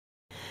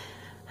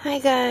Hi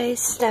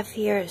guys, Steph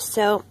here.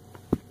 So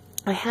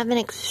I have an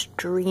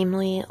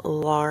extremely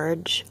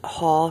large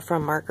haul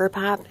from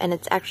MarkerPOP, and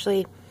it's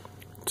actually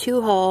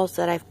two hauls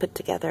that I've put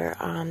together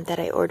that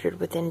I ordered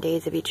within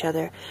days of each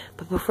other.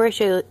 But before I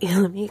show you,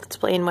 let me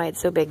explain why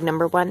it's so big.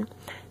 Number one,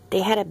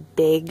 they had a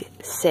big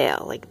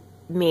sale, like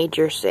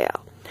major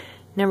sale.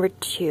 Number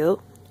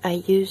two,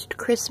 I used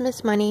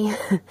Christmas money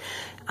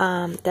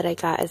that I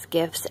got as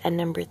gifts. And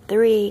number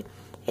three,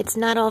 it's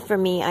not all for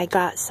me. I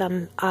got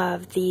some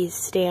of these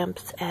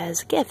stamps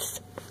as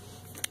gifts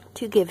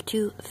to give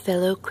to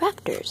fellow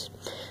crafters.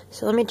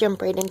 So let me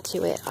jump right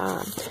into it.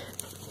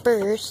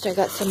 First, I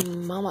got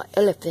some Mama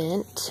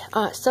Elephant.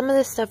 Some of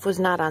this stuff was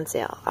not on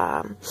sale.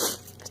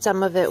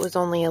 Some of it was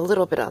only a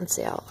little bit on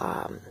sale.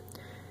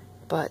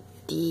 But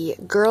the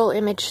girl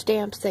image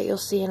stamps that you'll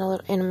see in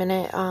a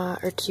minute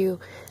or two,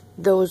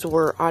 those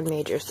were on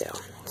major sale.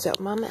 So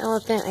Mama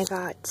Elephant I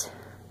got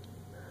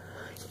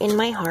In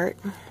My Heart,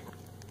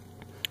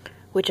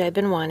 which I've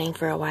been wanting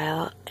for a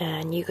while,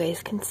 and you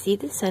guys can see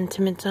the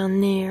sentiments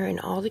on there and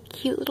all the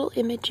cute little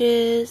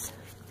images.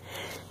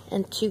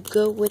 And to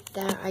go with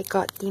that, I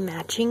got the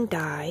matching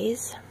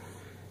dies.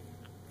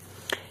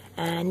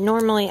 And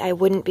normally I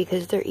wouldn't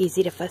because they're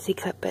easy to fussy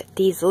cut, but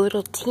these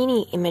little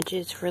teeny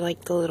images for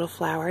like the little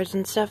flowers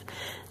and stuff,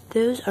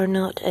 those are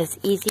not as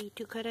easy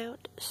to cut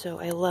out,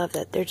 so I love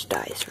that there's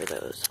dies for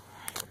those.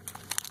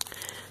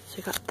 So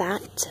I got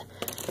that.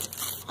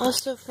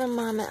 Also from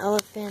Mama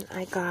Elephant,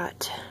 I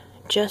got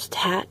Just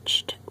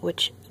Hatched,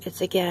 which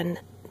is, again,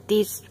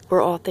 these were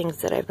all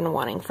things that I've been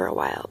wanting for a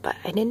while, but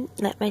I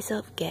didn't let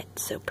myself get.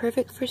 So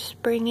perfect for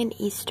spring and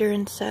Easter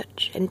and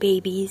such, and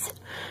babies.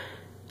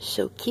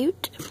 So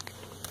cute.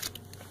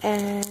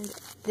 And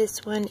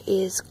this one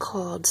is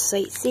called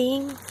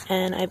Sightseeing,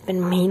 and I've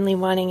been mainly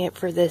wanting it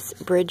for this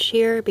bridge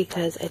here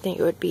because I think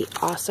it would be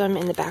awesome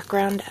in the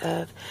background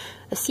of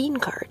a scene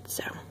card.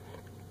 So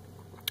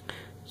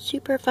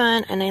super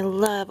fun, and I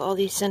love all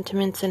these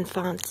sentiments and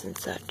fonts and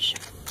such.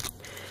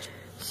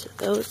 So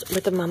those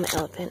with the Mama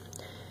Elephant.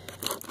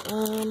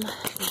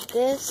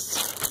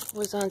 This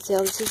was on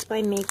sale. This is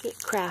by Make It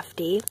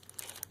Crafty,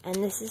 and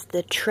this is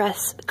the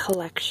Tress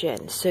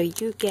collection. So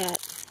you get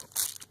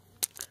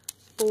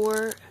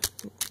 4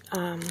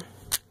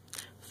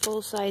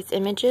 full-size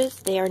images.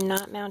 They are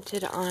not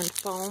mounted on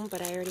foam,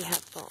 but I already have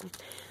foam.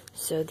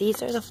 So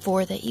these are the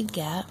 4 that you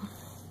get.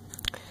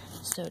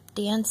 So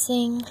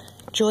Dancing,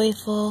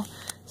 Joyful,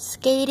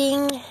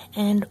 Skating,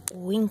 and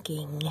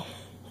Winking.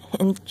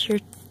 And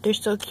they're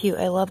so cute.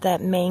 I love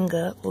that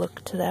manga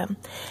look to them.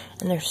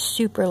 And they're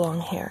super long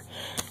hair.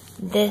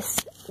 This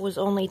was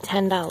only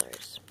 $10.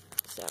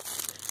 So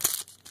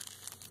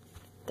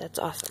that's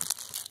awesome.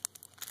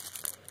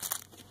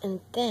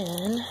 And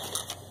then,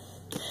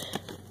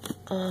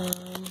 oh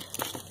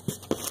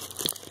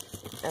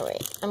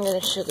wait, I'm going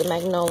to show the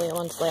Magnolia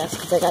ones last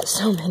because I got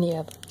so many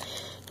of them.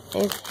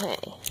 Okay,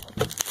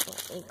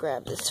 let me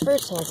grab this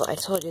first handful. I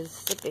told you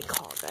this is a big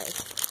haul,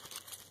 guys.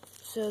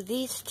 So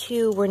these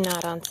two were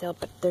not on sale,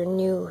 but they're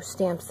new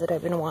stamps that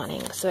I've been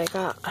wanting. So I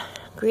got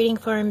Greeting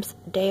Farms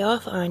Day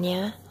Off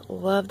Anya.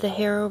 Love the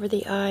hair over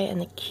the eye and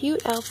the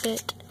cute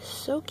outfit.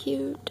 So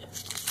cute.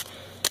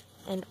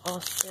 And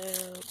also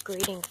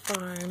Greeting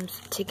Farms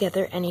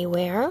Together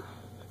Anywhere.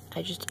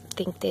 I just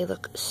think they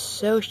look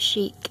so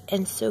chic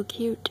and so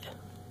cute.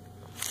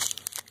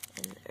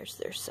 And there's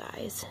their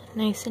size.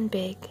 Nice and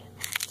big.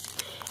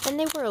 And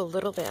they were a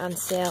little bit on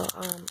sale.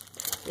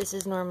 This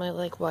is normally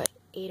like, what,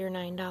 $8 or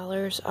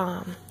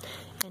 $9,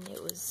 and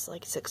it was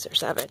like $6 or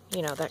 $7,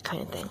 you know, that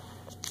kind of thing.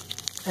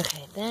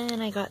 Okay,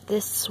 then I got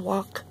this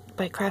Walk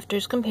by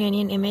Crafter's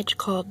Companion image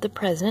called The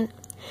Present,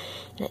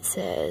 and it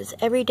says,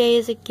 every day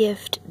is a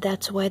gift,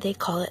 that's why they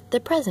call it The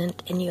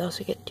Present, and you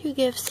also get 2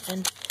 gifts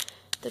and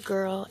the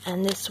girl,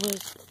 and this was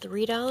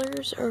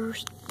 $3, or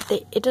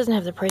it doesn't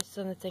have the prices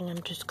on the thing,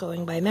 I'm just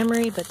going by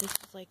memory, but this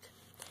is like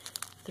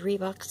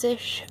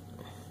 $3-ish.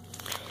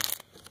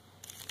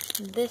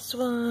 This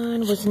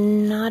one was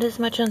not as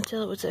much on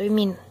sale. It was, I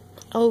mean,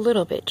 a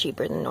little bit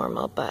cheaper than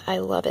normal, but I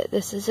love it.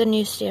 This is a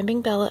new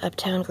Stamping Bella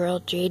Uptown Girl.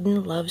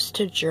 Jaden loves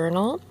to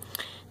journal.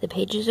 The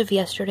pages of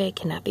yesterday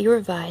cannot be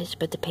revised,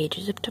 but the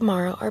pages of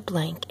tomorrow are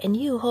blank, and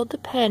you hold the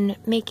pen,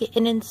 make it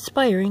an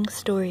inspiring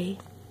story.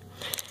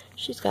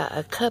 She's got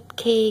a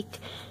cupcake,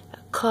 a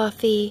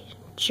coffee,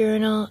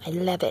 journal. I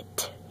love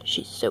it.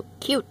 She's so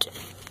cute.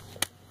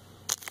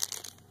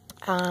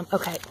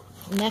 Okay.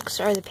 Next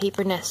are the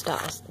paper nest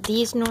dolls.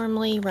 These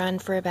normally run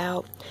for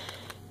about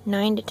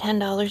 $9 to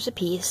 $10 a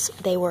piece.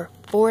 They were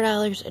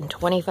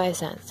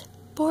 $4.25.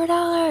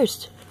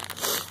 $4!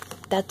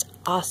 That's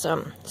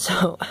awesome.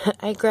 So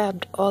I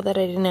grabbed all that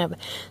I didn't have.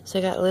 So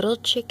I got little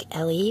Chick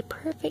Ellie,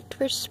 perfect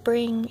for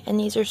spring, and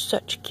these are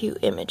such cute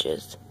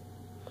images.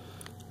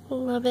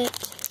 Love it.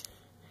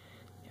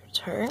 There's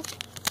her.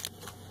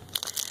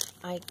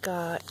 I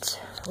got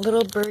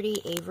little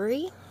Birdie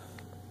Avery.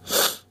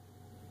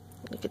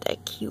 Look at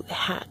that cute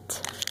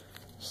hat.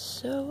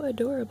 So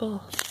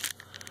adorable.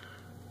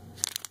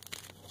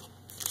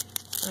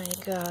 I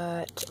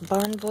got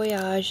Bon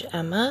Voyage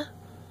Emma.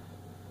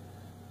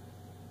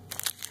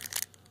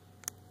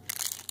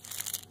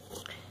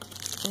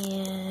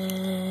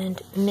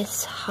 And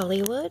Miss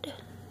Hollywood.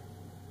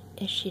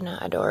 Is she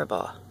not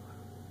adorable?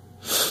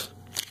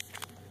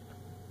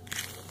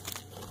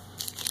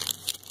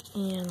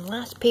 And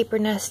last paper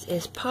nest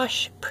is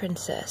Posh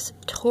Princess.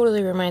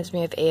 Totally reminds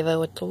me of Ava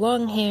with the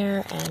long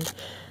hair and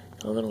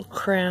the little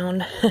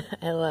crown.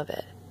 I love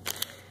it.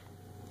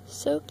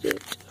 So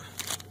cute.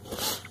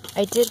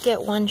 I did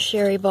get one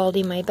Sherry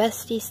Baldy My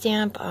Bestie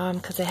stamp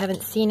because I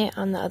haven't seen it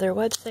on the other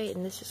website,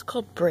 and this is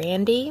called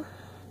Brandy.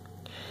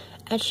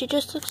 And she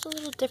just looks a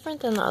little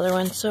different than the other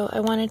one, so I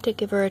wanted to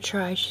give her a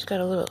try. She's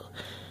got a little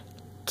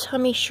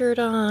tummy shirt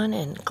on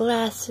and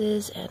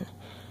glasses, and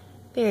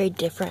very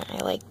different.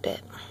 I liked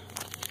it.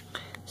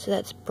 So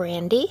that's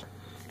Brandy.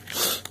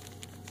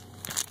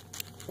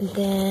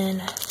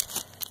 Then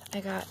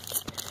I got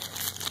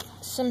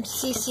some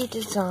CC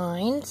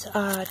Designs,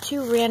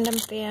 2 random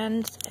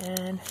fans,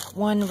 and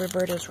 1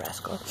 Roberta's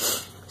Rascal.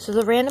 So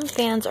the random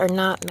fans are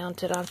not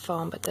mounted on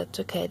foam, but that's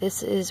okay.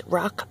 This is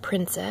Rock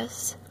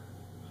Princess.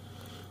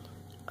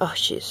 Oh,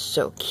 she's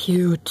so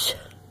cute.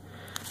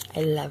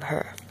 I love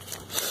her.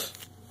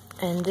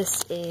 And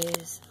this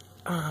is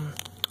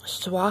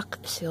Swak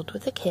Sealed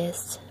with a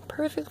Kiss.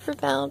 Perfect for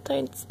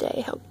Valentine's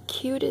Day. How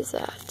cute is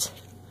that?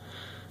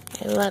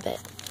 I love it.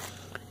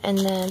 And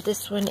then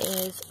this one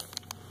is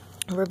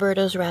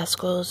Roberta's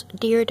Rascals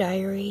Dear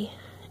Diary.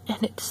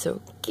 And it's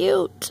so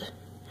cute.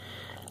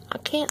 I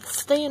can't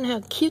stand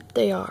how cute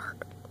they are.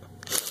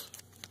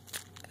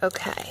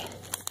 Okay.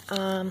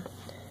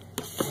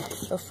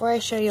 Before I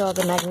show you all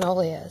the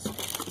magnolias,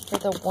 for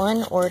the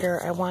one order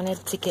I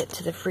wanted to get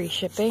to the free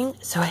shipping,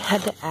 so I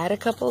had to add a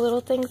couple little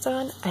things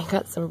on. I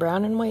got some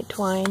brown and white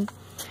twine,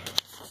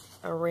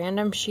 a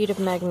random sheet of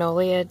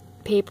magnolia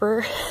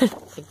paper,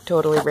 like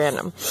totally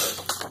random,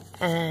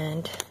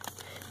 and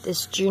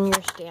this junior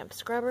stamp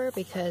scrubber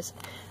because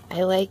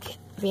I like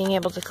being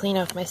able to clean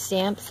off my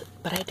stamps,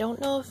 but I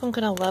don't know if I'm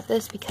going to love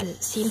this because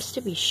it seems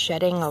to be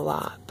shedding a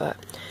lot, but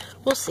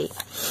we'll see.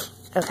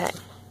 Okay,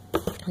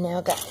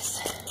 now guys,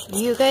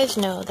 you guys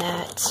know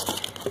that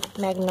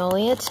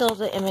Magnolia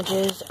Tilda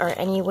images are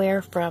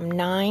anywhere from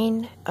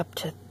 $9 up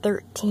to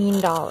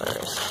 $13.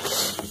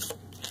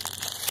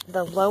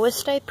 The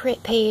lowest I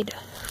paid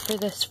for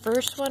this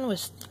first one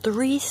was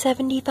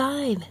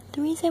 $3.75.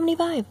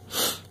 $3.75.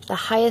 The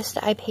highest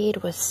I paid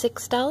was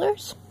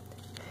 $6,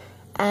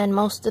 and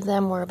most of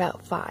them were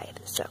about $5.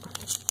 So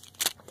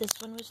this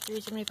one was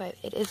 $3.75.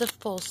 It is a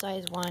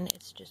full-size one.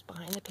 It's just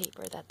behind the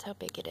paper. That's how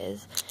big it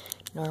is.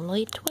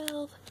 Normally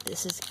 $12.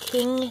 This is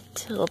King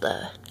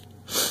Tilda.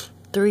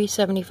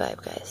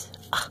 $3.75, guys.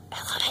 Oh,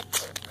 I love it.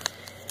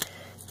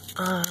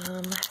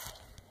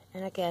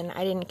 And again,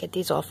 I didn't get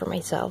these all for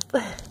myself.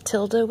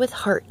 Tilda with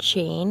heart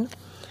chain.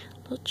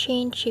 Little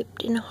chain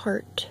shaped in a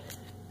heart.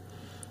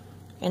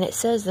 And it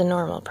says the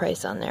normal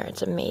price on there.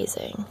 It's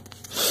amazing.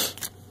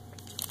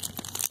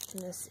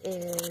 And this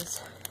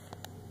is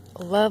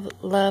Love,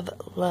 Love,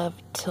 Love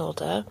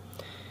Tilda.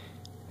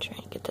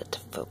 Trying to get that to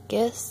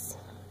focus.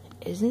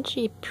 Isn't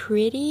she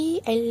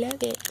pretty? I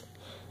love it.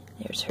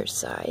 There's her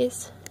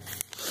size.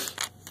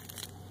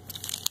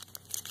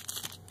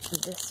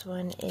 This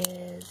one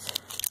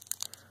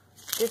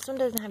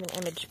doesn't have an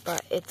image,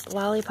 but it's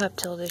Lollipop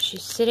Tilda.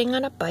 She's sitting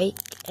on a bike,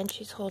 and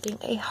she's holding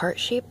a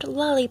heart-shaped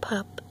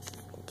lollipop.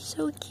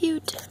 So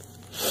cute.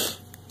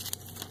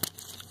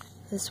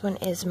 This one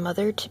is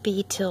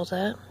Mother-to-be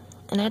Tilda,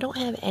 and I don't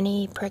have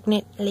any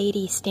pregnant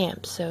lady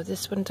stamps, so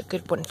this one's a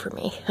good one for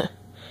me.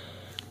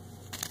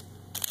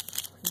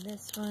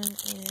 This one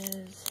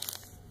is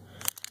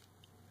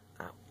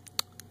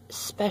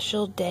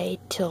Special Day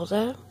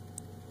Tilda.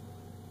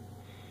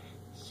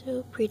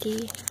 So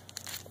pretty.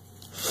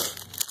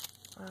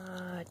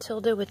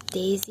 Tilda with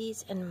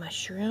daisies and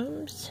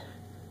mushrooms.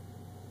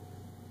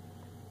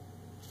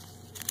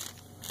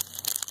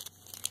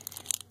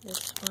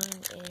 This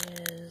one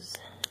is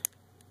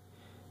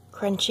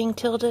Crunching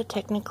Tilda,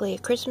 technically a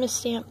Christmas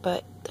stamp,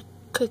 but the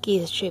cookie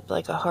is shaped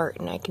like a heart,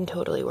 and I can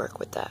totally work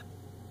with that.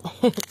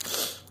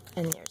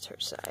 And there's her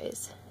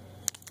size.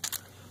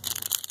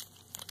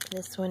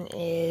 This one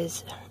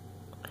is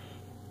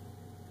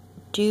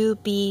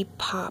Doobie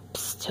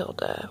Pops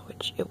Tilda,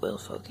 which it will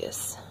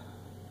focus.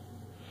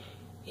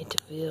 It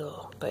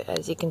will, but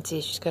as you can see,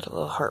 she's got a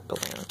little heart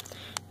balloon.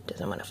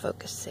 Doesn't want to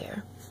focus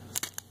there.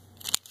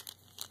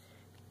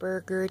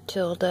 Burger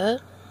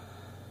Tilda.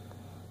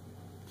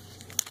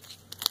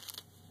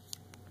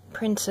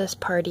 Princess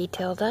Party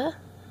Tilda.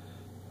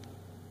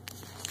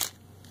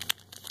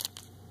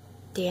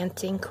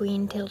 Dancing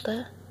Queen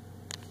Tilda.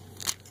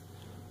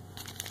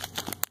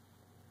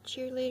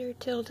 Cheerleader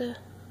Tilda.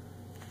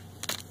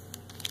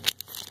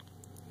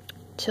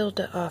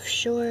 Tilda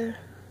Offshore.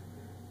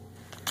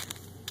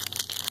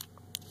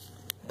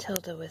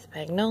 Tilda with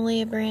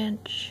Magnolia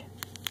Branch.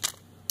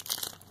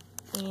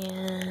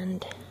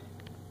 And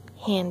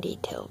Handy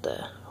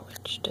Tilda,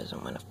 which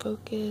doesn't want to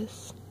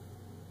focus.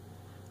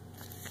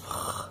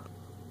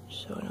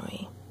 So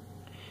annoying.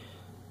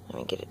 Let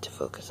me get it to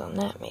focus on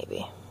that,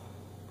 maybe.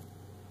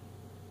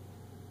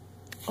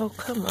 Oh,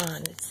 come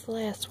on. It's the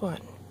last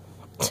one.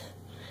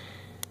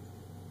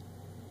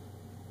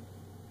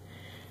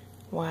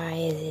 Why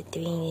is it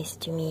doing this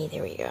to me?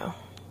 There we go.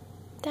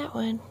 That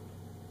one.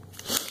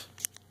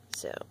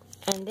 So,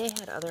 and they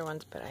had other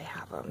ones, but I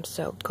have them.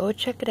 So go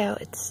check it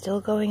out. It's still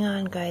going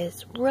on,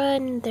 guys.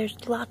 Run.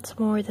 There's lots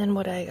more than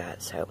what I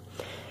got. So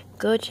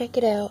go check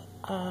it out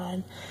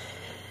on,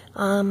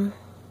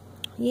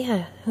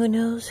 yeah, who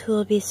knows who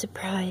will be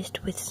surprised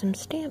with some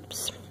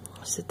stamps.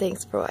 So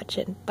thanks for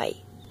watching. Bye.